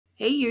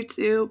Hey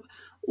YouTube,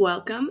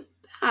 welcome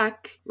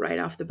back. Right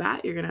off the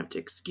bat, you're gonna have to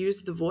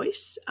excuse the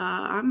voice.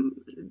 I'm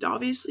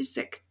obviously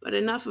sick, but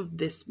enough of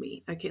this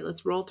me. Okay,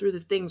 let's roll through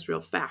the things real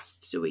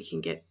fast so we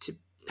can get to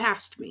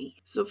past me.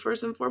 So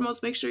first and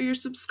foremost, make sure you're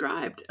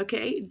subscribed,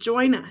 okay?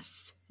 Join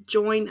us.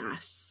 Join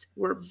us.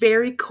 We're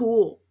very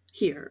cool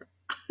here.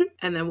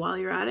 And then while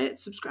you're at it,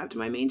 subscribe to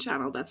my main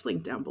channel. That's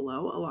linked down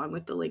below, along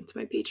with the link to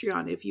my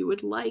Patreon if you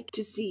would like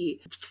to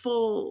see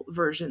full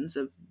versions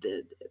of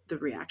the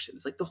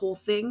reactions, like the whole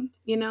thing,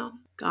 you know.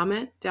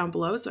 Comment down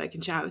below so I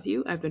can chat with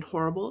you. I've been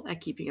horrible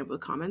at keeping up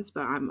with comments,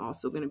 but I'm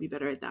also going to be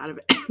better at that.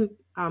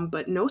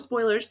 But no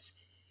spoilers,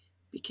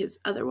 because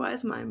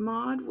otherwise my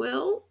mod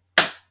will...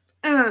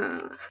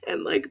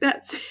 And like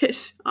that's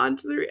it. On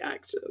to the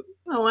reaction.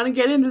 I want to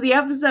get into the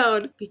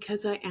episode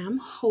because I am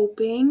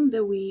hoping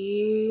that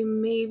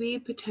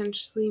we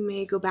potentially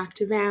may go back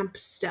to vamp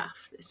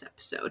stuff this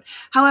episode.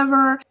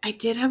 However, I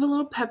did have a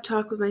little pep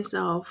talk with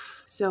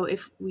myself. So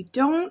if we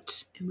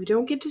don't, and we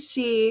don't get to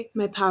see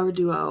my power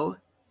duo,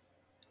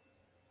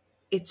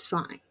 it's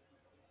fine.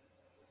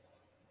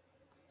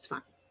 It's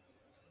fine.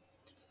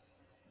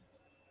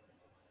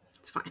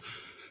 It's fine.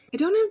 I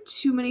don't have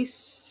too many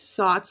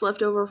thoughts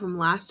left over from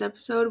last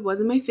episode.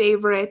 Wasn't my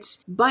favorite,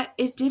 but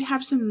it did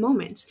have some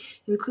moments,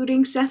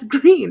 including Seth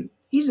Green.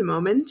 He's a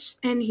moment,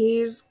 and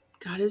he's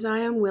got his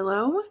eye on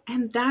Willow,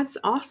 and that's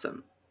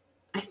awesome.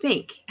 I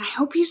think. I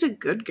hope he's a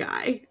good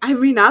guy. I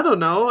mean, I don't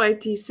know.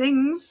 He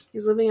sings.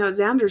 He's living out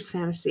Xander's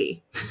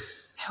fantasy.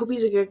 I hope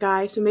he's a good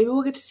guy, so maybe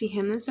we'll get to see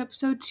him this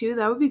episode too.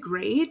 That would be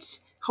great.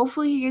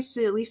 Hopefully he gets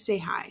to at least say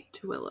hi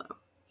to Willow.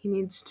 He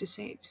needs to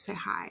say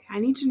hi. I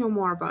need to know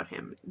more about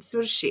him. So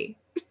does she.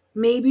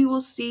 Maybe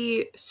we'll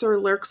see Sir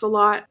Lurks a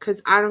lot,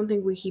 because I don't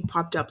think he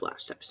popped up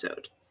last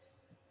episode.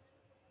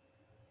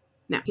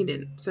 No, he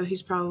didn't. So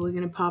he's probably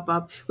going to pop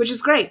up, which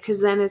is great,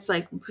 because then it's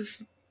like...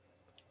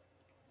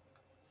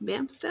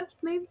 vamp stuff,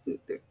 maybe?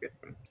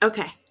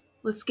 Okay,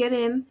 let's get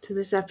into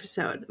this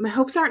episode. My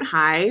hopes aren't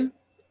high.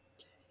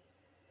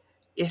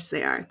 Yes,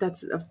 they are.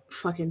 That's a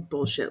fucking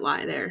bullshit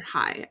lie there.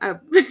 Hi.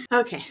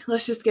 Okay,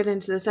 let's just get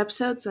into this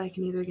episode so I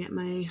can either get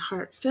my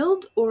heart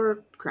filled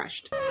or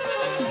crushed.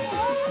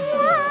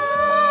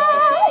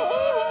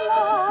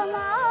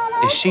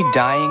 Is she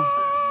dying?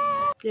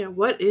 Yeah,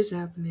 what is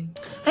happening?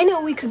 I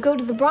know we could go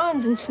to the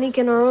Bronze and sneak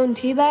in our own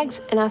tea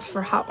bags and ask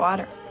for hot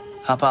water.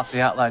 Hop off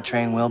the outlaw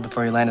train, Will,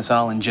 before you land us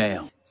all in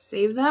jail.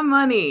 Save that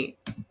money.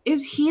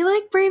 Is he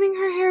like braiding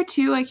her hair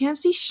too? I can't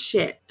see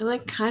shit. It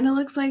like kind of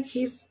looks like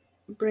he's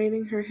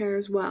braiding her hair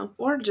as well.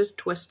 Or just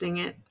twisting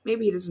it.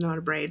 Maybe he doesn't know how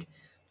to braid.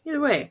 Either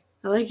way,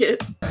 I like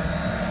it.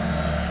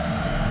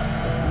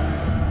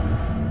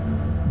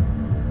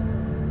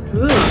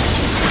 Ooh.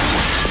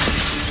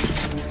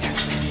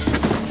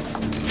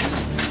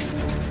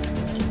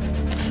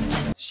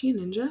 Is she a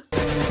ninja?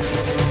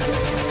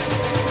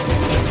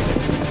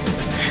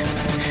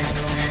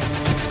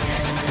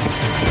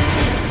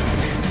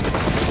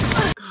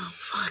 Oh,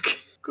 fuck.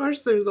 Of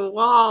course there's a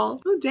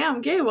wall. Oh, damn.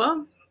 Okay,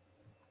 well.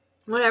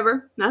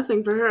 Whatever.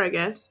 Nothing for her, I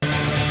guess.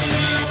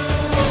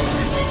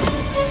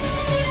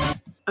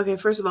 Okay,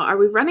 first of all, are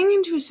we running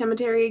into a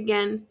cemetery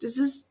again? Does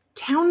this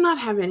town not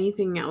have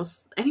anything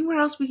else? Anywhere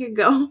else we could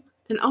go?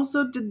 And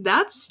also, did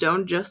that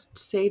stone just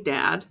say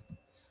dad?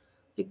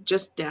 Like,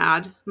 just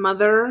dad?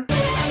 Mother?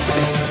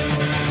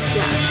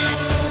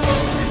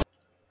 Dad.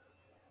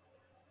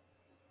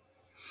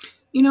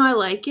 You know, I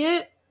like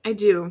it. I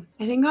do.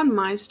 I think on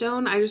my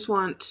stone, I just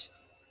want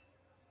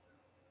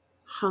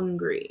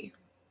hungry.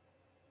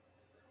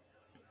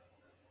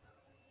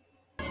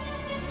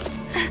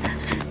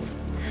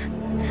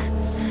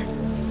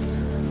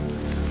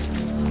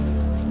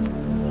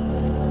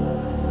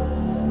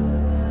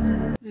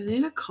 Are they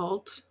in a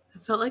cult? I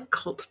felt like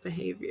cult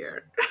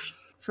behavior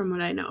from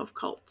what I know of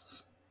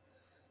cults.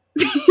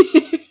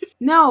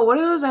 No, what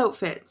are those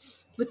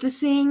outfits? With the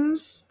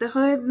things, the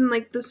hood and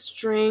like the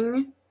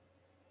string.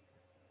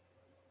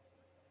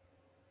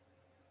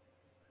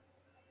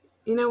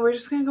 You know, we're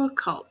just gonna go with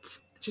cult.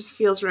 It just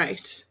feels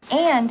right.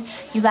 And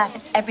you laugh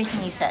at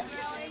everything he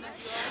says.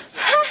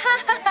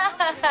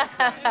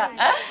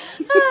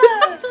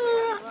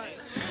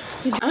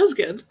 That was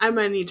good. I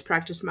might need to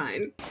practice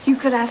mine. You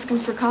could ask him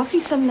for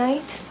coffee some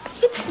night.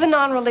 It's the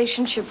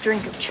non-relationship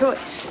drink of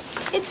choice.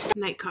 It's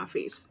Night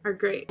coffees are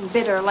great.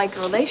 bitter like a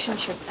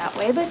relationship that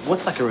way, but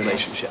What's like a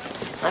relationship?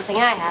 it's nothing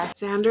I have.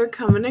 Xander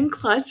coming in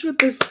clutch with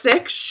this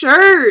sick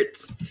shirt.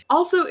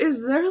 Also,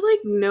 is there like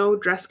no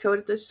dress code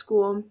at this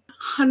school?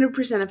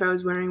 100% if I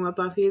was wearing what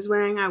Buffy is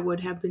wearing, I would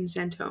have been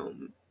sent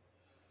home.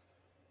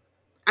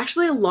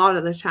 Actually, a lot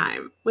of the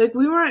time. Like,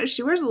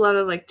 she wears a lot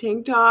of like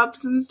tank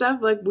tops and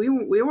stuff. Like, we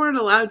weren't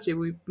allowed to.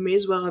 We may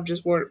as well have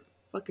just wore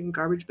fucking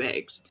garbage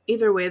bags.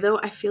 Either way though,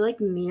 I feel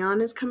like Neon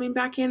is coming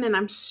back in and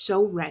I'm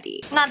so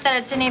ready. Not that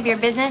it's any of your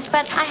business,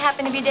 but I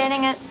happen to be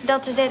dating a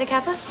Delta Zeta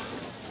Kappa.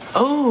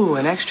 Oh,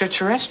 an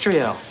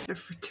extraterrestrial. A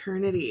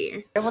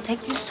fraternity. It will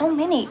take you so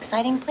many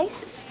exciting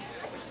places.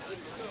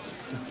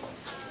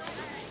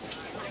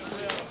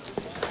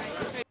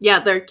 Yeah,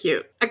 they're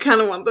cute. I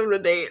kind of want them to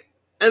date.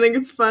 I think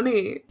it's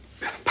funny.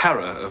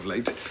 Para of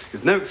late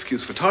is no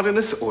excuse for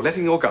tardiness or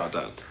letting your guard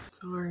down.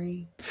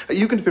 Sorry. Are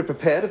you going to be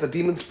prepared if a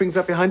demon springs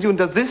up behind you and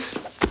does this?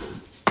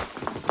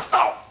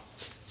 Ow!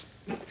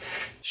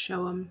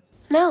 Show him.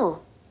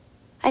 No.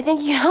 I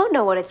think you don't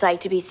know what it's like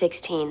to be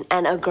 16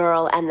 and a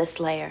girl and the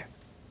Slayer.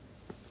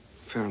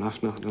 Fair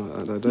enough. No,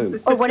 I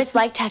don't. Or what it's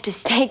like to have to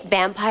stake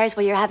vampires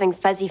while you're having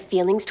fuzzy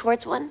feelings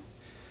towards one.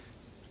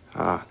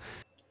 Ah.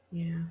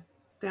 Yeah,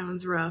 that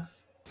one's rough.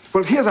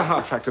 Well, here's a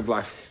hard fact of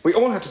life. We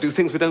all have to do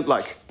things we don't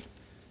like.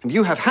 And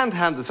you have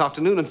hand-to-hand this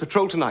afternoon and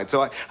patrol tonight,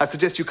 so I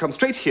suggest you come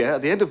straight here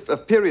at the end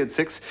of period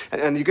 6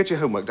 and you get your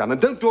homework done. And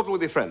don't dawdle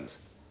with your friends.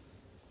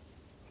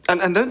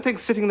 And don't think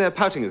sitting there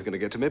pouting is going to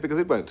get to me, because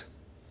it won't.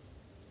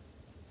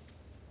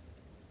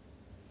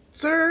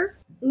 Sir,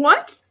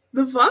 what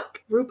the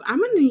fuck? Roop, I'm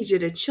gonna need you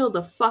to chill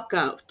the fuck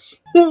out.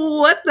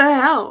 What the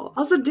hell?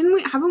 Also,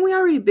 haven't we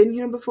already been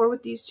here before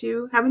with these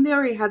two? Haven't they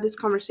already had this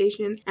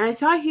conversation? And I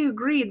thought he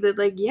agreed that,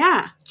 like,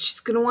 yeah,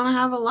 she's gonna want to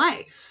have a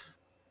life.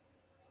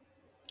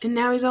 And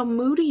now he's all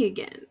moody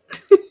again.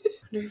 I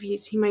wonder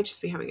if he might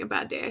just be having a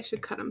bad day. I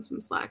should cut him some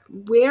slack.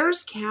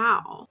 Where's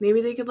Cal?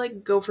 Maybe they could,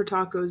 like, go for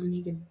tacos and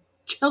he could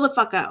chill the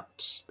fuck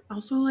out.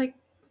 Also, like,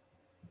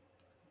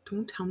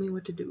 don't tell me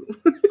what to do.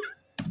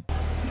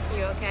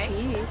 You okay?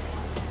 Jeez.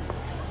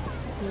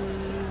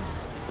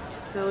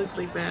 That looks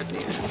like bad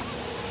news.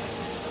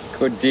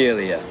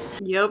 Cordelia.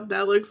 Yep,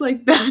 that looks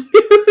like bad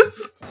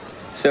news.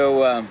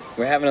 So,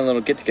 we're having a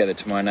little get-together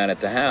tomorrow night at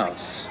the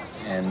house.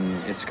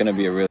 And it's gonna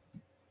be a real...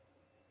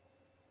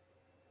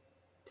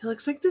 It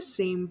looks like the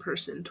same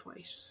person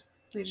twice.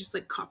 They just,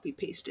 like,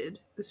 copy-pasted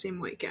the same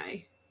white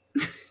guy.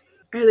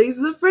 Are these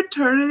the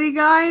fraternity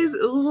guys?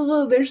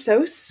 Ugh, they're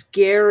so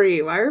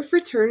scary. Why are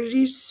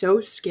fraternities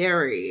so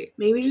scary?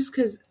 Maybe just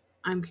because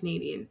I'm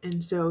Canadian,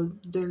 and so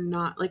they're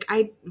not, like,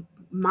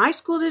 my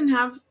school didn't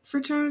have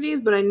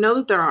fraternities, but I know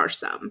that there are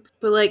some.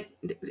 But, like,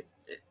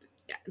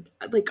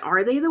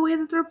 are they the way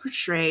that they're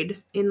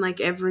portrayed in, like,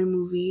 every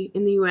movie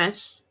in the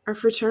US? Are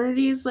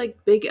fraternities, like,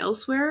 big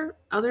elsewhere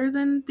other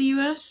than the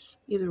US?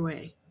 Either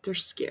way, they're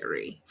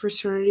scary.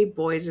 Fraternity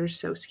boys are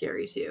so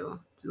scary, too.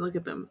 Look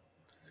at them.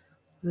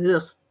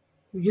 Ugh.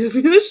 Gives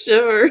me the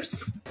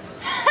shivers.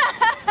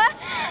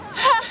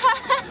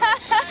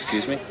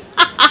 Excuse me?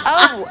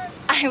 Oh,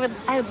 I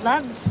would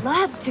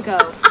love to go.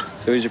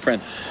 So who's your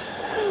friend?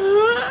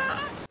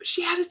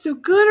 She had it so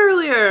good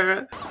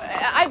earlier.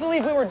 I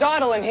believe we were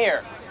dawdling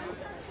here.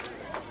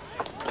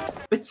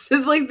 This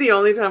is like the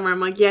only time where I'm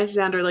like, yes,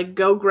 Xander, like,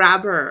 go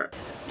grab her.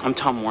 I'm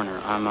Tom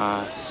Warner. I'm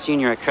a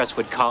senior at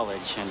Crestwood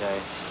College, and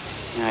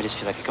I just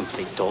feel like a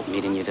complete dolt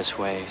meeting you this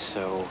way,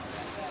 so...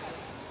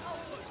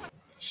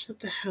 Shut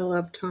the hell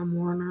up, Tom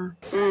Warner.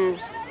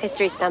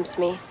 History stumps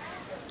me.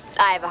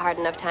 I have a hard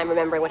enough time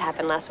remembering what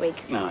happened last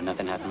week. No,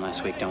 nothing happened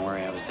last week. Don't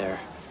worry, I was there.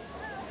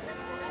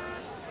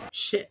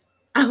 Shit.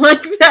 I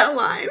like that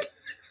line.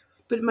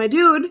 But my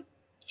dude,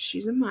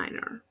 she's a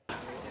minor.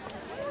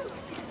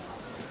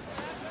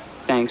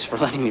 Thanks for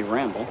letting me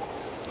ramble.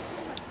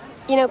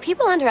 You know,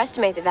 people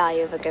underestimate the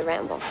value of a good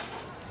ramble.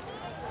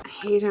 I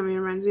hate him. He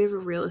reminds me of a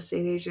real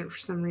estate agent for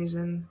some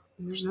reason.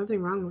 There's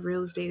nothing wrong with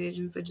real estate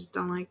agents. I just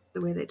don't like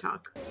the way they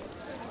talk.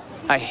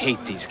 I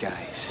hate these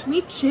guys.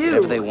 Me too.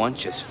 Whatever they want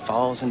just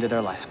falls into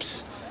their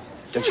laps.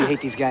 Don't you hate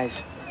these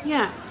guys?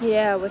 Yeah.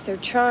 Yeah, with their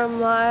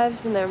charm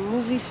lives and their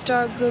movie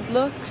star good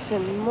looks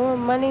and more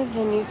money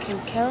than you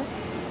can count.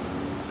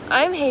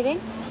 I'm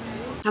hating.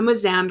 I'm a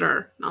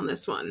Xander on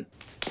this one.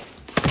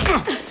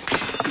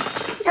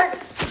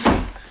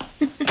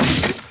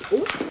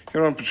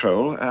 You're on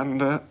patrol,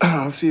 and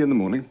I'll see you in the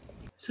morning.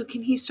 So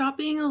can he stop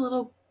being a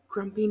little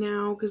grumpy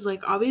now? Because,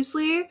 like,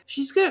 obviously,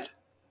 she's good.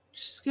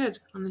 She's good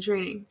on the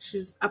training.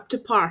 She's up to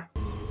par.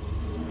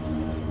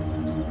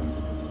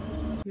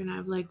 You're gonna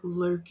have, like,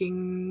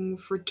 lurking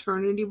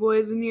fraternity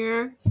boys in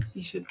here.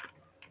 You should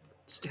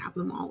stab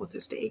them all with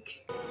a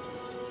stake.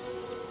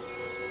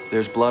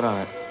 There's blood on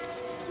it.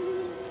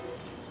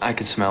 I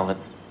could smell it.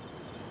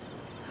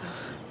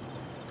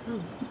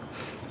 Oh.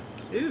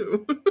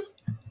 Ew.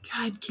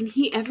 God, can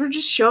he ever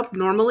just show up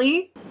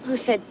normally? Who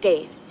said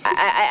date?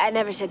 I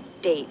never said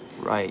date.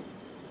 Right.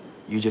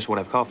 You just want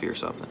to have coffee or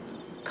something.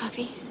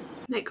 Coffee?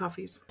 Night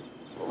coffees.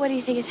 What do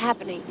you think is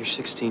happening? You're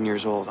 16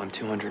 years old. I'm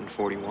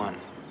 241.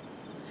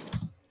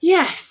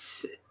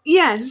 Yes.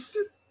 Yes.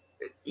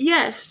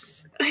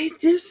 Yes. I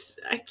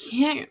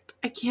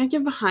can't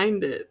get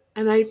behind it.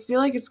 And I feel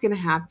like it's gonna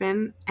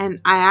happen.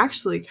 And I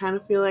actually kind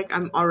of feel like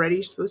I'm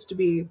already supposed to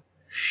be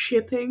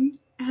shipping,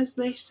 as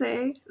they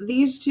say,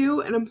 these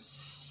two, and I'm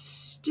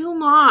still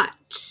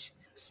not.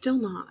 Still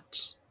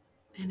not.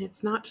 And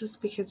it's not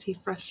just because he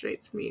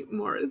frustrates me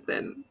more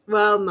than,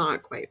 well,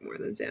 not quite more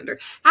than Xander.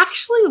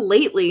 Actually,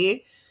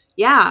 lately,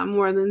 yeah,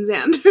 more than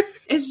Xander.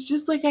 It's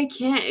just like I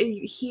can't,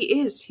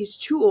 he's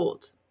too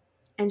old.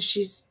 And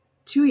she's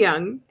too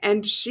young.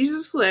 And she's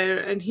a slayer.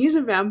 And he's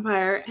a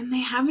vampire. And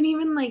they haven't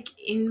even, like,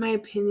 in my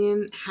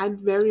opinion, had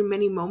very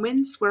many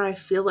moments where I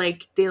feel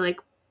like they, like,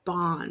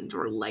 bond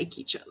or like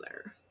each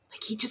other.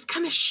 Like, he just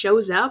kind of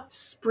shows up,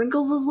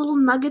 sprinkles those little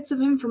nuggets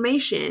of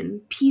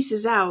information,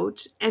 pieces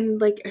out,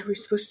 and, like, are we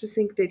supposed to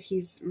think that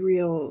he's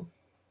real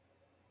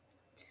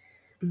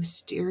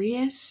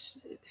mysterious?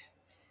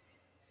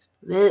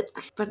 Blech.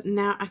 But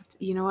now,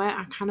 you know what?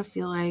 I kind of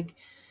feel like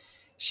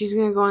she's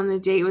gonna go on the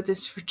date with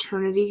this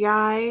fraternity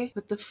guy.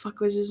 What the fuck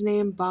was his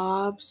name?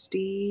 Bob?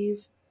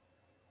 Steve?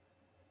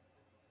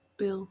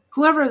 Bill?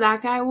 Whoever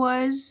that guy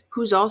was,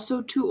 who's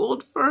also too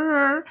old for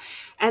her.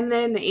 And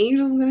then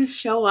Angel's gonna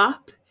show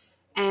up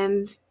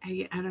and,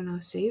 I don't know,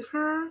 save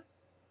her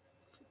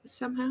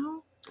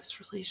somehow. This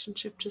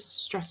relationship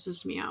just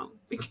stresses me out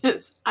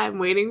because I'm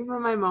waiting for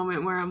my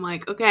moment where I'm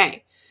like,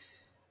 okay,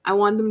 I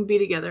want them to be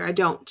together. I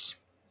don't.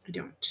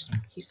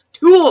 He's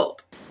too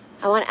old.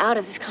 I want out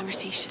of this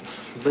conversation.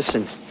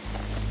 Listen,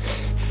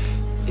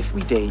 if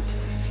we date,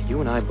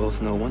 you and I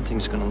both know one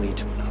thing's gonna lead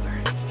to another.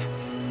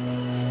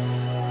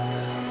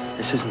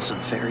 This isn't some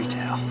fairy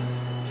tale.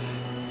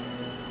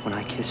 When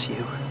I kiss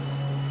you,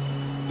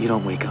 you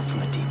don't wake up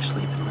from a deep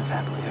sleep and live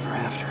happily ever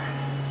after.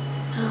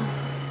 No.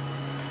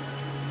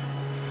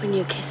 When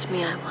you kiss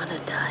me, I want to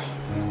die.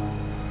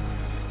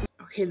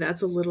 Okay,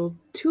 that's a little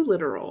too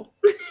literal.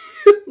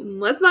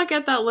 Let's not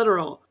get that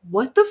literal.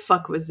 What the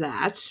fuck was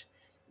that?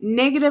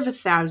 Negative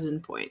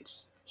 1,000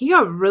 points. He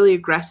got really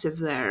aggressive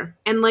there.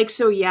 And like,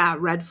 so yeah,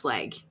 red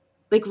flag.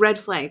 Like, red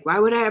flag. Why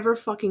would I ever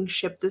fucking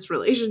ship this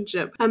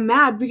relationship? I'm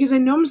mad because I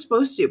know I'm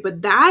supposed to,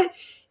 but that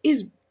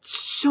is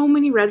so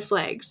many red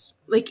flags,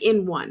 like,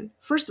 in one.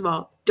 First of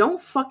all,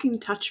 don't fucking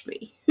touch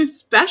me,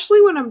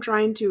 especially when I'm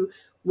trying to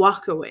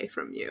walk away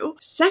from you.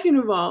 Second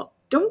of all,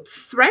 don't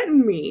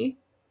threaten me.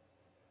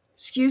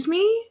 Excuse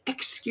me?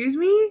 Excuse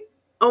me?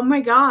 Oh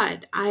my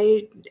god.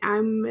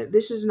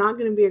 This is not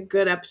gonna be a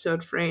good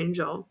episode for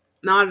Angel.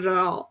 Not at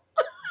all.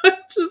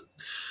 Just,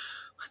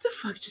 what the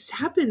fuck just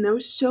happened? That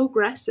was so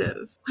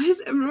aggressive. Why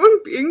is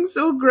everyone being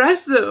so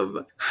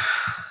aggressive?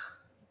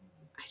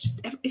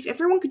 If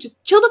everyone could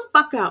just chill the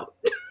fuck out.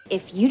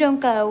 If you don't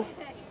go,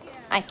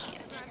 I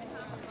can't.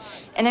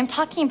 And I'm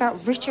talking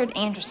about Richard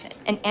Anderson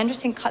and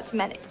Anderson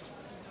Cosmetics.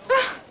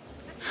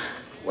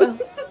 Well,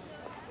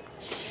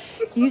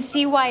 you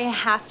see why I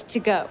have to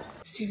go.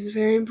 Seems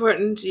very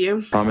important to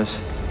you.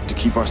 Promise to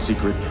keep our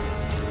secret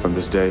from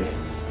this day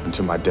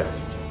until my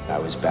death. I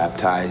was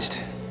baptized,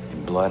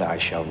 in blood I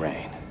shall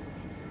reign.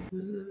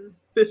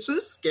 This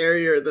is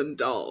scarier than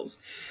Dolls.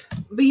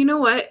 But you know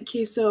what?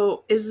 Okay,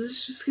 so is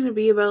this just gonna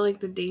be about, like,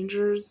 the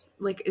dangers?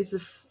 Like, is the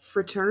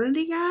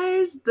fraternity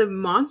guys the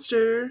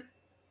monster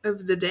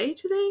of the day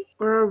today?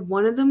 Or are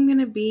one of them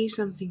gonna be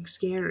something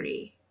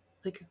scary?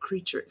 Like a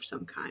creature of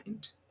some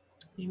kind?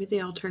 Maybe they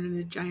all turn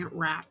into giant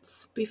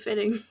rats. Be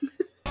fitting.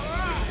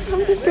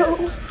 Let me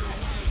go.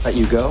 Let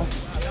you go?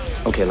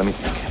 Okay, let me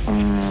think.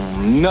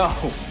 No! I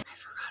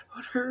forgot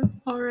about her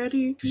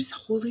already. You're just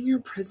holding your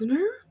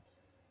prisoner?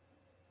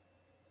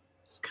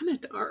 It's kind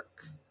of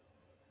dark.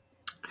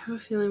 I have a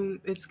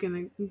feeling it's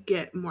gonna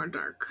get more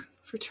dark.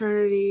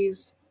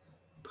 Fraternities,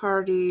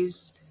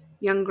 parties,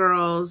 young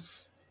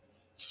girls.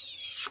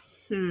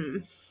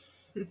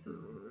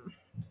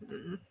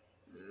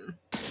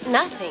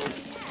 Nothing,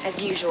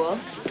 as usual.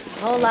 A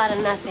whole lot of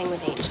nothing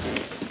with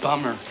Angel.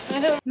 Bummer.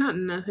 Not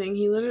nothing.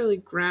 He literally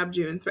grabbed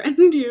you and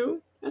threatened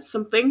you. That's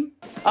something.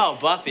 Oh,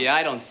 Buffy,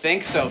 I don't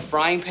think so.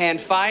 Frying pan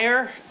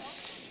fire?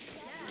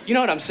 You know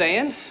what I'm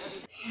saying?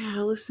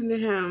 Yeah, listen to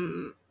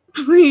him.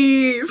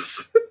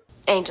 Please.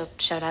 Angel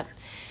showed up.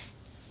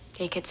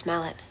 You could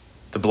smell it.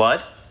 The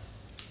blood?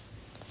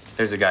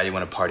 There's a guy you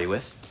want to party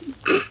with.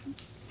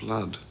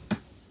 Blood.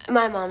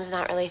 My mom's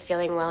not really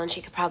feeling well, and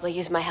she could probably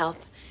use my help.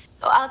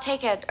 Oh, I'll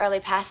take an early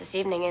pass this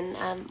evening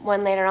and one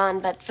later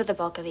on, but for the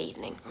bulk of the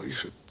evening. Oh, you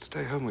should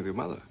stay home with your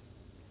mother.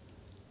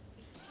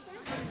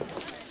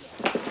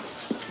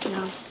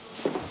 Yeah,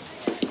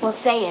 Well,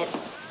 say it.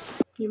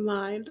 you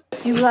lied.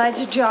 You lied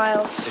to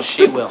Giles.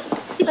 She will.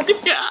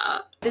 Yeah.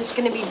 There's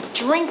gonna be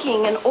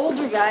drinking and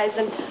older guys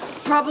and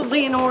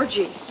probably an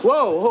orgy.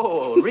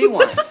 Whoa,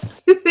 rewind.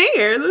 They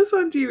air this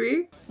on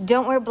TV.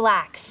 Don't wear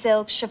black,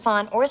 silk,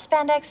 chiffon, or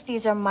spandex.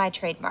 These are my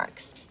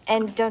trademarks.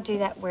 And don't do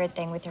that weird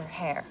thing with your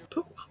hair.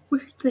 But what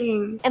weird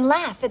thing? And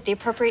laugh at the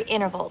appropriate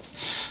intervals.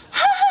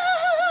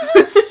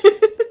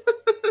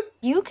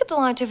 You could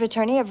belong to a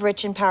fraternity of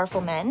rich and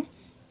powerful men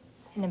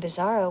in the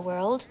bizarro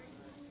world.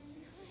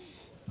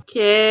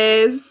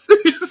 Kiss.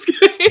 Just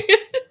kidding.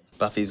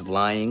 Buffy's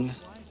lying.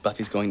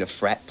 Buffy's going to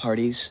frat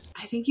parties.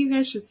 I think you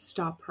guys should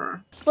stop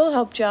her. We'll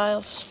help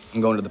Giles.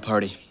 I'm going to the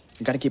party.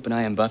 You gotta keep an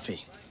eye on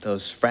Buffy.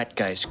 Those frat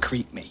guys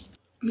creep me.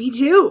 Me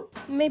too.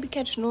 Maybe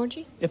catch an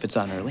orgy. If it's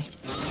on early.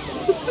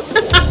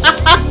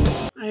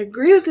 I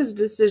agree with his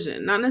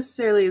decision, not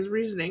necessarily his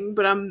reasoning,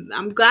 but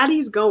I'm glad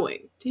he's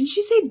going. Didn't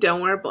she say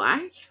don't wear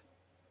black?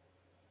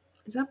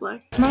 Is that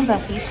black? Come on,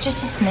 Buffy, it's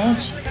just a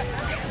smidge.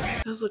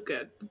 Those look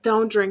good.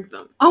 Don't drink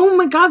them. Oh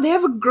my god, they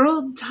have a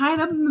girl tied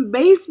up in the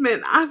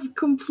basement.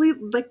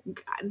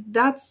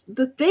 That's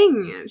the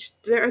thing.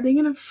 Are they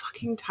gonna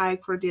fucking tie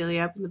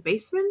Cordelia up in the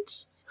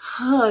basement?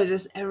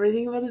 Just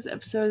everything about this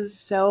episode is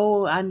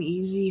so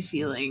uneasy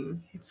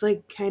feeling. It's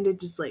like kind of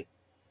just like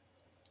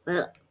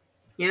Ugh.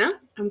 You know?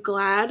 I'm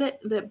glad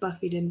that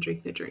Buffy didn't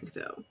drink the drink,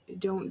 though.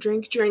 Don't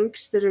drink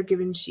drinks that are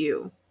given to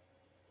you.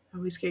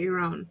 Always get your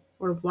own,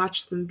 or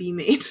watch them be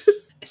made.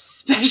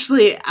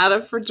 Especially at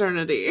a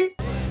fraternity.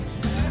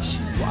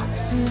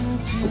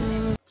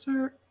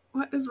 Sir,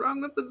 what is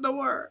wrong with the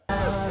door?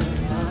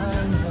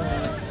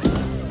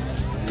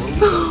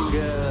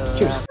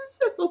 This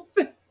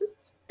elephant.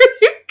 Are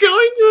you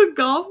going to a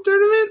golf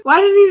tournament? Why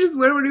didn't you just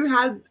wear what you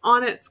had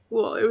on at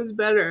school? It was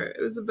better.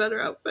 It was a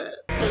better outfit.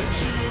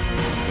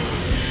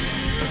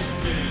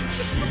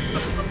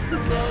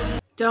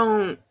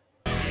 Don't.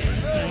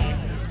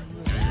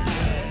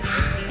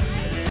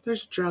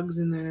 There's drugs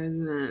in there,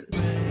 isn't it?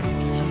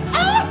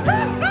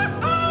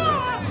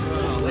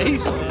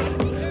 Please.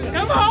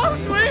 Come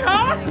on,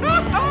 sweetheart.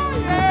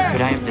 Yeah.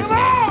 Could I have this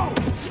dance?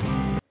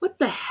 What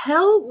the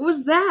hell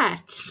was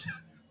that?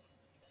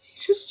 You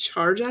just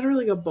charge at her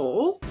like a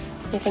bull?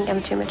 You think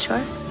I'm too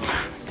mature?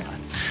 God,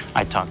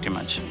 I talk too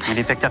much. Have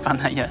you picked up on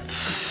that yet?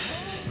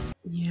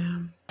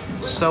 Yeah.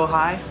 So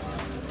high.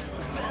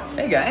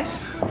 Hey, guys.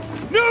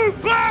 New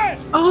plan!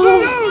 Oh!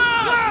 New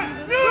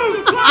plan!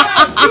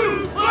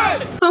 New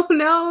plan! Oh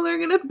no, they're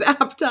gonna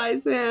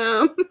baptize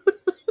him.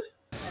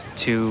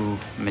 To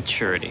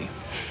maturity.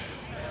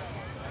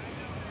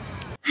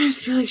 I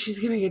just feel like she's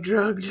gonna get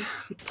drugged.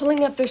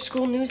 Pulling up their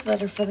school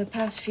newsletter for the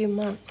past few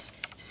months.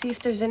 See if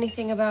there's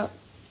anything about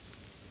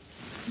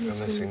The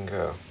missing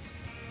girl.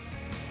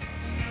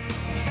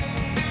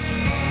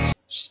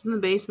 She's in the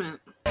basement.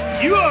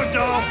 You are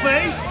doll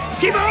face.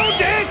 Keep on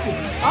dancing.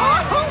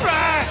 All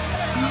right.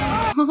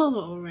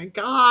 Oh my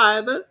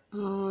god.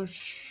 Oh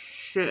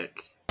shit.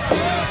 I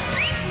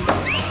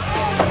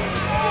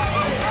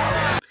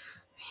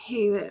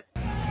hate it.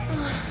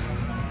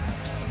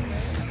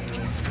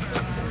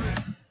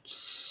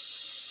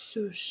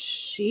 So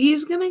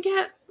she's gonna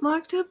get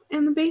locked up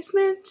in the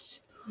basement?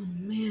 Oh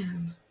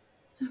man.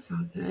 That's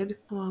not good.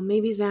 Well,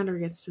 maybe Xander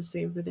gets to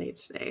save the day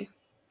today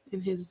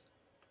in his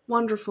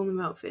wonderful new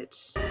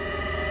outfits.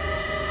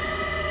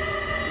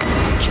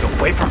 Get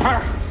away from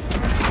her!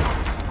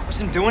 I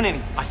wasn't doing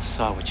anything. I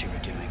saw what you were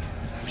doing.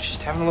 I was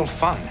just having a little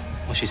fun.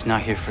 Well, she's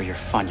not here for your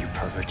fun, you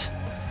pervert.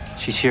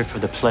 She's here for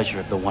the pleasure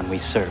of the one we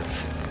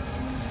serve.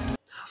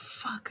 Oh,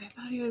 fuck. I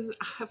thought he was...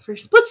 For a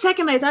split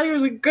second, I thought he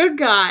was a good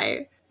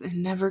guy. They're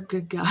never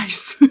good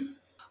guys.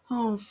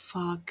 Oh,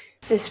 fuck.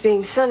 this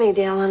being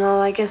Sunnydale and all.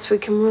 I guess we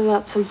can rule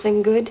out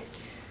something good.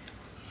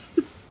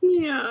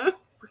 Yeah.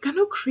 We got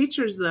no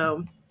creatures,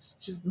 though. It's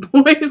just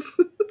boys.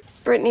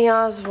 Brittany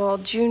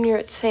Oswald, Jr.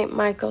 at St.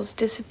 Michael's,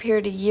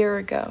 disappeared a year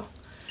ago.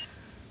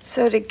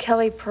 So did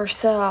Kelly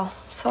Purcell,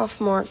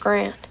 sophomore at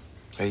Grant.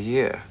 A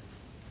year.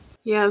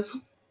 Yes.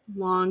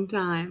 Long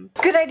time.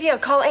 Good idea.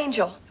 Call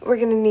Angel. We're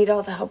gonna need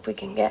all the help we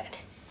can get.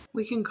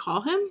 We can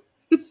call him?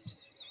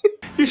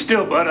 You're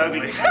still butt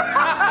ugly.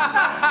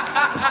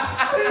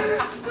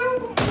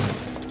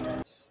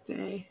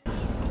 Stay.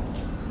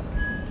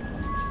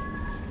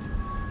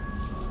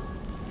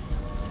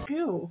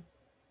 Ew.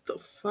 The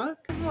fuck?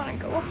 I want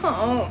to go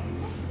home.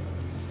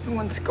 No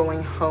one's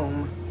going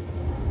home.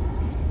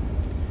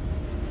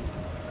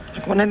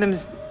 Like one of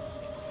them's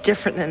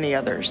different than the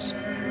others.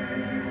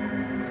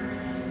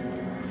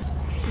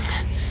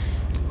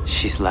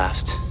 She's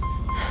last.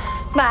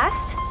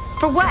 Last?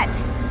 For what?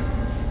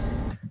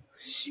 What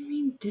does she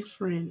mean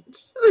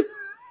different?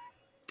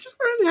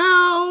 Different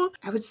how?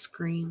 I would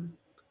scream.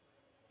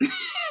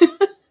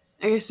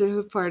 I guess there's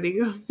a party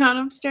going on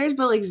upstairs,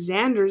 but like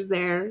Xander's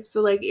there.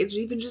 So like it's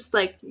even just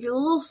like a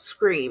little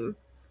scream.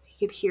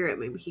 He could hear it,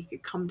 maybe he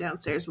could come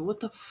downstairs, but what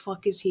the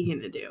fuck is he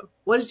gonna do?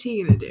 What is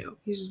he gonna do?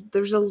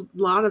 There's a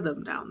lot of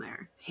them down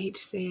there. I hate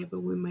to say it,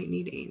 but we might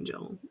need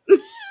Angel. And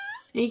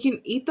he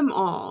can eat them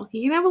all.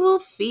 He can have a little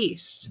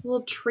feast, a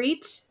little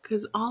treat,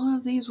 because all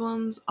of these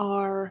ones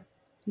are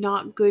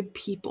not good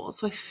people.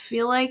 So I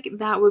feel like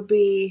that would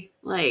be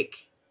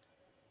like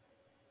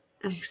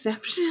an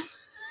exception.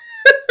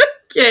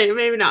 Okay,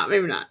 maybe not,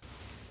 maybe not.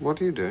 What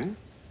are you doing?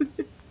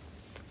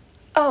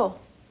 Oh,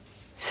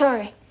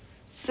 sorry.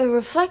 The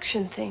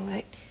reflection thing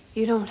that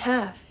you don't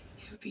have.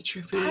 It would be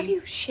trippy. How do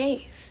you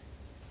shave?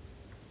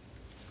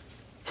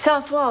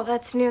 Southwell,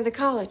 that's near the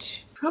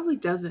college. Probably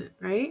doesn't,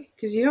 right?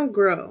 Because you don't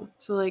grow.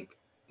 So like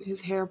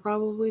his hair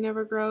probably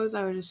never grows.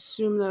 I would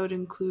assume that would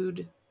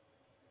include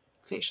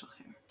facial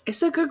hair.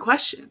 It's a good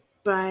question,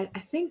 but I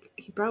think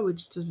he probably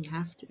just doesn't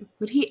have to.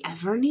 Would he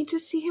ever need to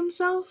see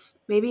himself?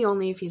 Maybe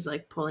only if he's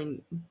like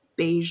pulling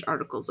beige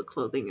articles of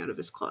clothing out of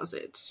his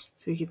closet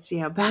so he could see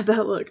how bad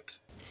that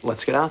looked.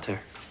 Let's get out there.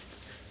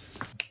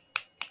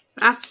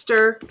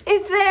 Faster.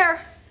 Is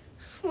there?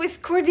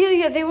 With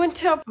Cordelia, they went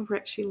to Oh,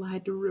 right, she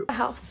lied to Root. a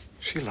house.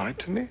 She lied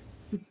to me?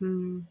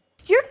 Mm-hmm.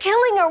 You're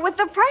killing her with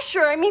the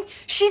pressure. I mean,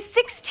 she's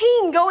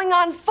 16 going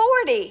on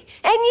 40.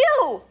 And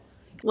you?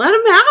 Let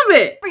him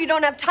have it. You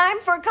don't have time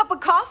for a cup of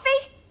coffee?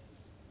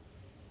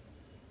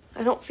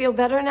 I don't feel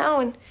better now,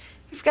 and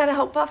we've got to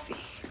help Buffy.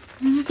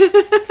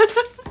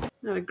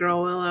 Not a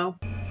girl, Willow.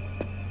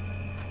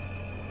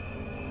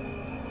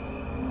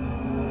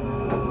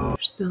 You're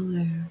still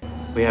there.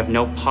 We have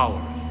no power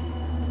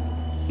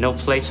No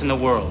place in the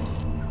world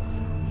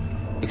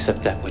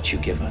except that which you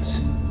give us.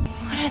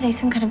 What are they,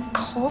 some kind of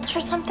cult or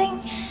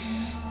something?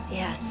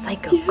 Yeah,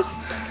 psycho Yes.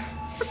 cult.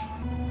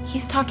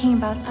 He's talking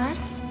about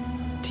us?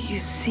 Do you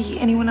see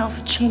anyone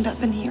else chained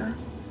up in here?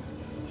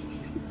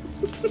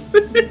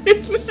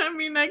 I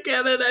mean, I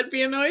get it. I'd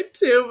be annoyed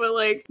too, but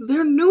like,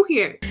 they're new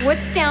here.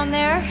 What's down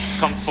there?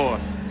 Come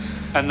forth,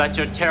 and let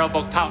your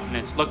terrible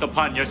countenance look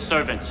upon your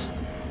servants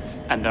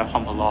and their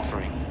humble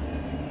offering.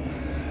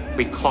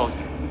 We call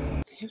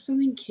you. They have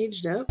something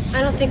caged up?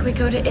 I don't think we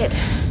go to it.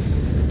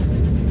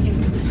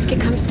 I think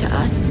it comes to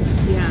us.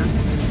 Yeah.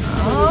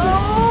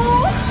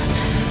 Oh!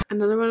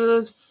 Another one of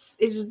those.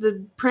 Is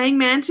the praying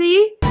mantis?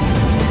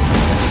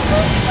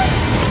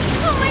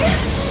 Oh my God!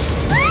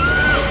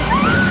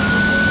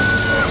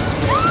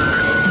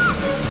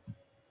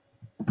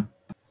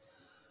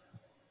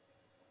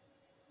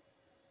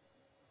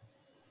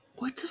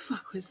 What the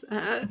fuck was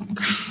that?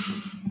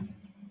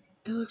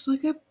 It looked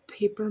like a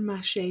paper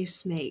mache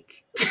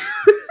snake.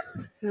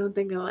 I don't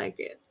think I like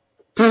it.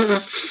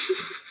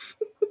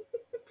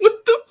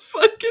 What the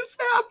fuck is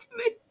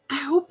happening? I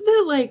hope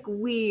that like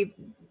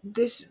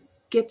this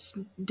gets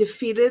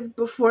defeated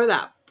before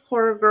that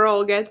poor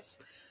girl gets,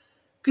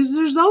 because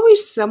there's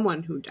always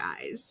someone who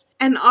dies,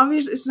 and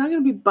obviously it's not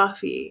going to be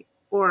Buffy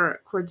or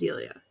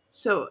Cordelia.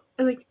 So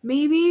like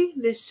maybe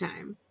this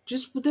time,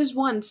 just this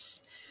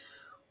once,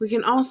 we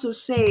can also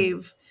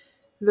save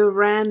the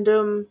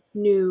random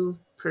new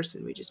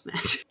person we just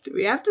met. Do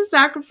we have to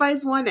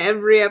sacrifice one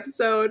every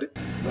episode?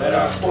 Let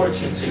our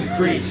fortunes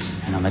increase.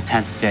 And on the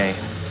 10th day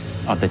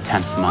of the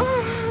 10th month,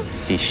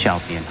 he shall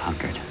be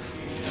anhungered.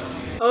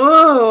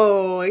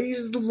 Oh,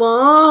 he's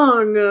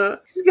long.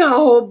 He's got a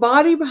whole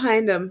body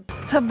behind him.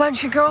 A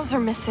bunch of girls are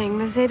missing.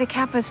 The Zeta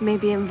Kappas may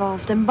be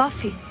involved, and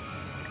Buffy.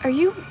 Are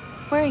you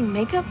wearing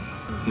makeup?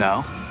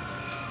 No.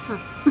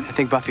 I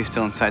think Buffy's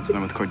still inside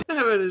somewhere with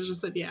Cordelia. I would have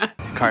just said yeah.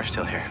 Car's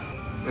still here.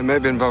 They may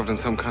be involved in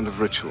some kind of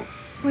ritual.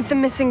 With the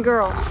missing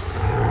girls.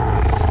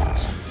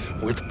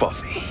 With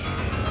Buffy.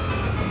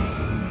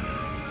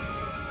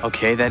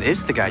 Okay, that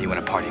is the guy you want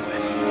to party with.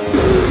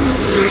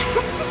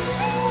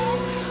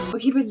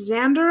 Okay, but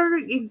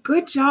Xander,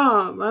 good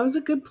job. That was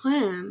a good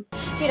plan.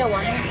 You don't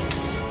want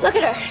her. Look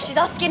at her. She's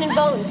all skin and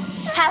bones.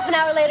 Half an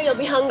hour later, you'll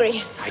be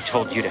hungry. I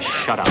told you to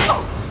shut up.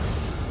 Oh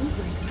my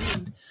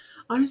god.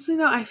 Honestly,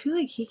 though, I feel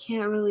like he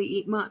can't really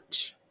eat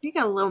much. He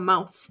got a little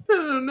mouth. I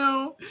don't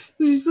know.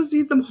 Is he supposed to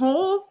eat them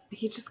whole?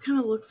 He just kind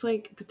of looks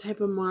like the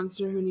type of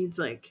monster who needs,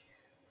 like,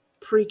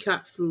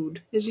 pre-cut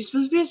food. Is he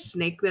supposed to be a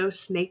snake, though?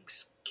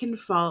 Snakes can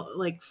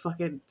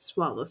fucking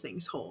swallow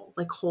things whole.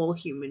 Like, whole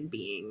human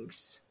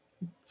beings.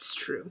 It's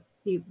true.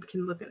 You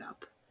can look it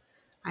up.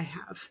 I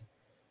have.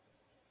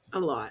 A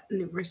lot,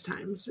 numerous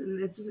times.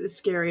 And it's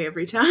scary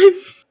every time.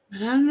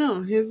 But I don't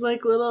know. His,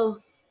 like,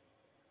 little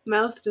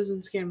mouth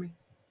doesn't scare me.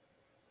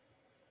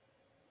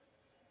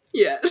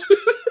 Yeah.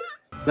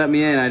 Let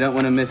me in. I don't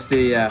want to miss the,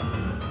 You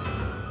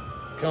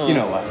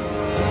know what?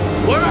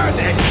 Where are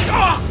they?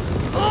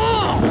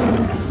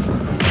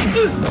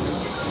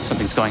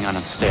 Something's going on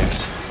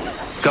upstairs.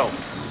 Go.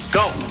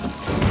 Go!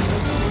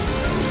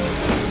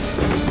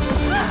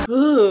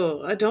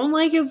 Ooh, I don't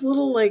like his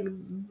little, like,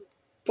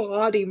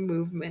 body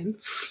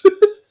movements.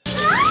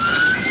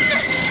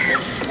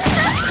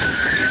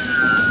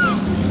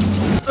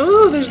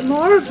 Oh, there's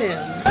more of him.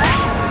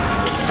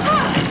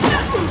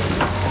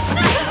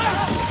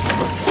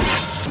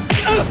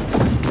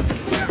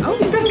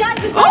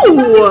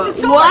 Oh,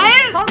 what?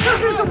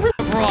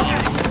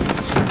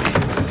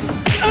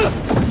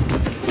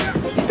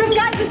 Some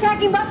guy's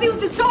attacking Buffy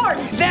with a sword!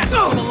 That's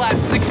for the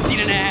last 16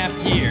 and a half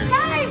years.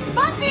 Guys,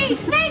 Buffy!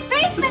 Safe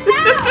basement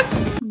now!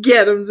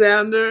 Get him,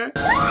 Xander.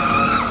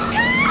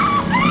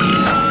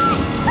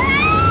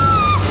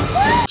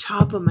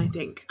 Chop him, I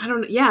think. I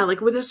don't know. Yeah,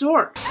 like with a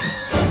sword.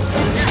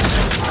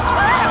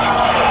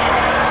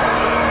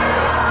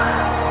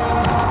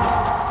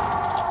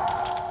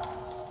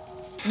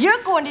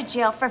 You're going to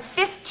jail for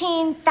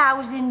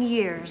 15,000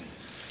 years.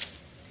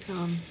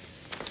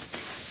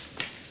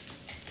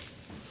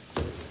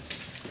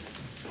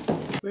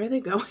 Where are they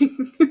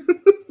going?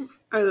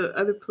 Are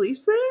the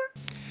police there?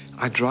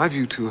 I drive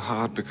you too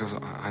hard because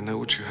I know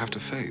what you have to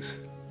face.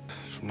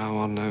 From now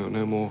on,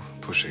 no more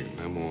pushing,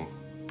 no more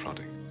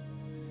prodding.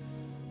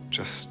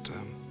 Just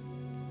an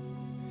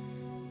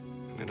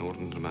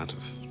inordinate amount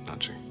of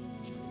nudging.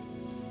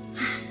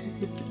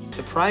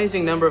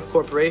 Surprising number of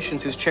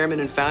corporations whose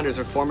chairmen and founders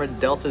are former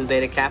Delta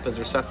Zeta Kappas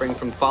are suffering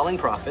from falling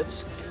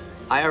profits,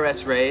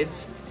 IRS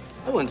raids,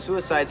 and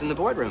suicides in the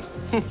boardroom.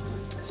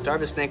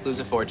 Starve a snake, lose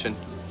a fortune.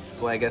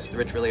 Boy, I guess the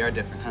rich really are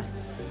different, huh?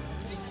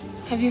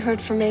 Have you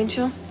heard from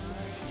Angel?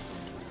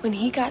 When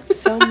he got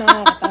so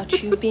mad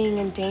about you being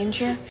in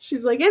danger.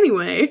 She's like,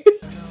 anyway.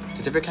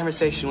 Does every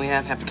conversation we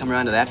have to come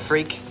around to that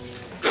freak?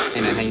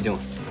 Hey, man, how you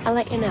doing? I'll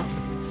let you know.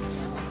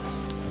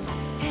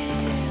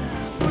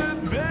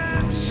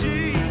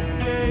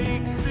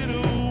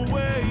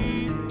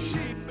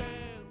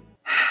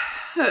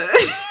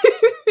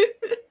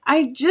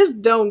 I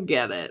just don't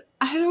get it.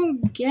 I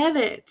don't get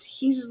it.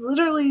 He's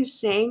literally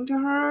saying to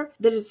her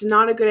that it's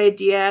not a good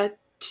idea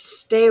to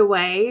stay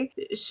away.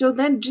 So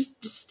then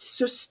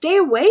so stay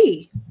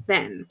away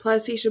then.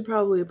 Plus he should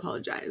probably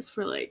apologize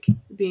for like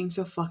being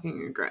so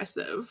fucking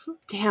aggressive.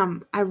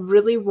 Damn, I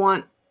really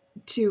want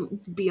to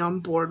be on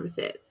board with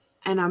it.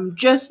 And I'm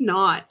just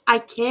not. I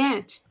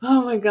can't.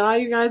 Oh my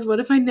god, you guys,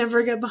 what if I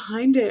never get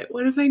behind it?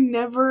 What if I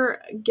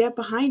never get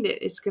behind it?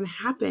 It's gonna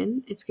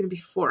happen. It's gonna be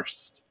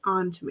forced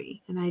onto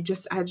me. And I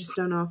just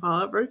don't know if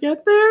I'll ever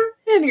get there.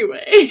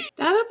 Anyway,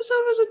 that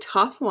episode was a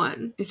tough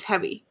one. It's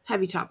heavy.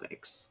 Heavy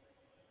topics.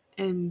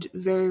 And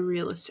very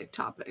realistic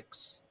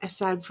topics,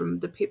 aside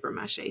from the paper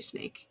mache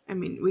snake. I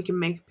mean, we can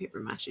make a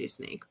paper mache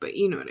snake, but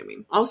you know what I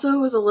mean. Also,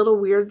 it was a little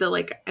weird that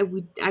like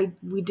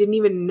we didn't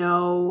even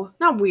know,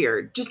 not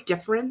weird, just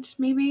different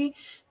maybe,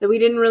 that we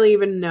didn't really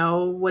even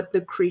know what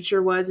the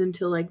creature was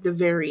until like the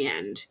very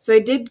end. So I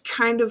did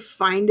kind of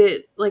find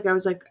it, like I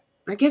was like,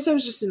 I guess I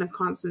was just in a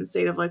constant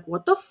state of like,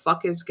 what the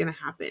fuck is gonna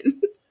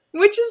happen?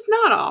 Which is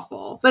not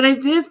awful, but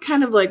it is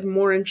kind of like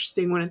more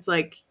interesting when it's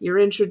like you're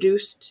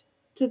introduced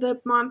to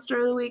the monster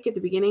of the week at the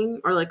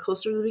beginning, or like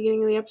closer to the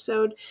beginning of the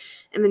episode,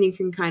 and then you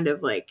can kind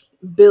of like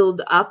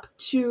build up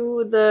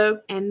to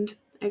the end,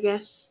 I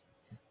guess.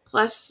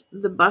 Plus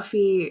the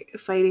Buffy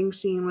fighting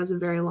scene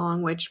wasn't very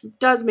long, which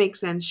does make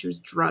sense. She was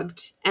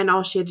drugged and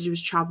all she had to do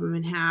was chop him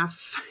in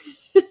half.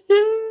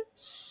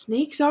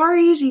 Snakes are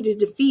easy to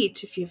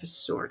defeat if you have a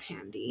sword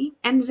handy.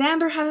 And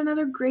Xander had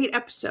another great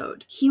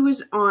episode. He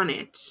was on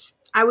it.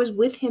 I was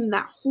with him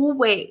that whole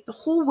way, the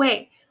whole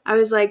way. I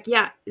was like,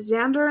 yeah,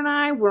 Xander and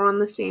I were on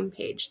the same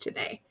page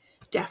today.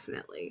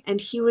 Definitely.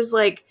 And he was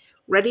like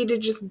ready to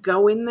just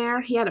go in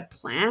there. He had a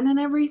plan and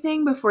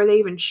everything before they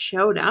even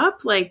showed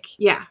up. Like,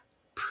 yeah,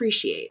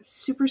 appreciate.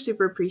 Super,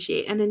 super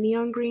appreciate. And a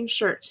neon green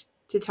shirt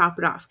to top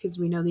it off because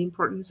we know the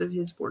importance of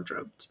his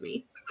wardrobe to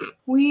me.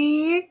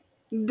 We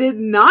did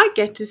not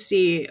get to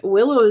see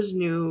Willow's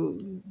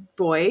new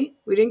boy.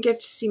 We didn't get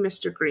to see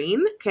Mr.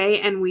 Green.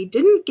 Okay. And we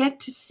didn't get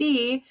to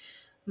see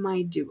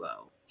my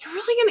duo. You're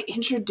really going to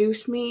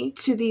introduce me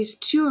to these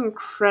two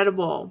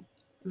incredible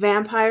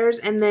vampires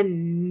and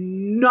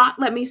then not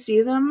let me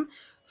see them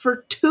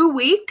for 2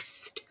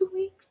 weeks? 2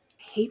 weeks?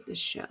 I hate this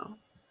show.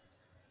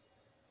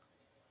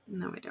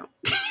 No, I don't.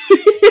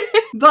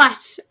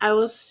 But I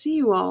will see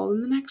you all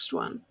in the next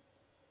one.